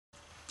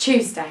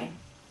Tuesday.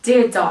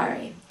 Dear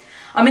Diary,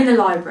 I'm in the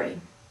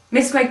library.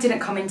 Miss Gregg didn't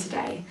come in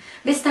today.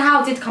 Mr.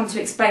 Howe did come to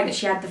explain that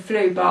she had the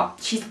flu, but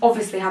she's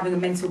obviously having a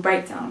mental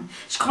breakdown.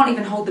 She can't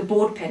even hold the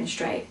board pen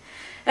straight.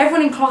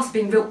 Everyone in class has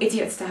been real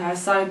idiots to her,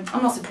 so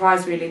I'm not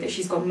surprised really that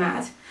she's gone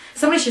mad.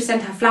 Somebody should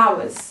send her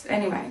flowers.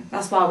 Anyway,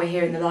 that's why we're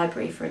here in the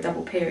library for a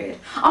double period.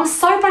 I'm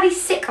so bloody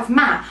sick of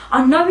Matt.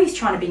 I know he's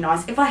trying to be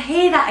nice. If I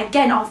hear that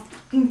again, I'll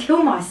fucking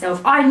kill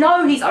myself. I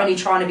know he's only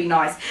trying to be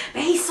nice,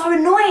 but he's so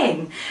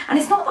annoying. And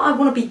it's not that I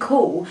want to be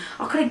cool.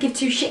 I couldn't give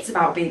two shits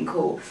about being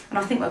cool. And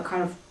I think we're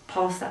kind of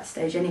past that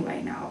stage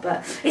anyway now.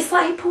 But it's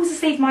like he pulls the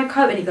sleeve of my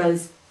coat and he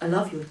goes, I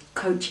love your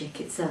coat,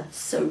 chick, it's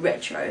so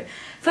retro.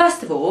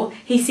 First of all,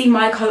 he's seen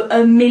my coat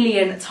a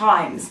million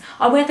times.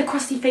 I wear the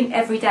crusty thing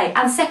every day.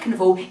 And second of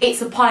all,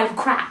 it's a pile of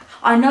crap.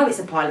 I know it's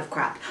a pile of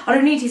crap. I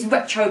don't need his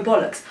retro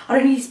bollocks. I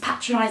don't need his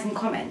patronising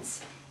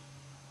comments.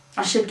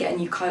 I should get a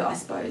new coat, I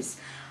suppose.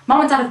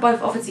 Mum and Dad have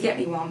both offered to get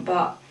me one,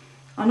 but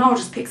I know I'll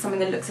just pick something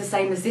that looks the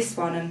same as this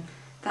one, and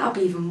that'll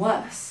be even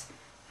worse.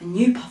 A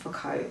new puffer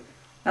coat.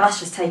 Now that's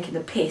just taking the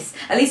piss.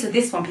 At least with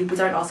this one, people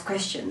don't ask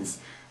questions.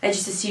 They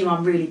just assume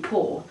I'm really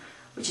poor,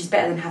 which is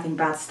better than having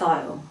bad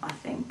style, I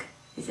think.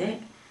 Is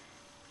it?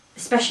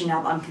 Especially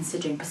now that I'm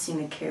considering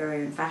pursuing a career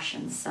in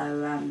fashion.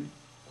 So,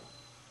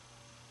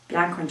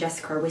 Bianca and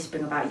Jessica are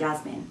whispering about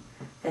Yasmin.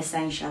 They're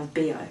saying she has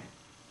BO.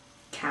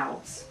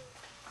 Cows.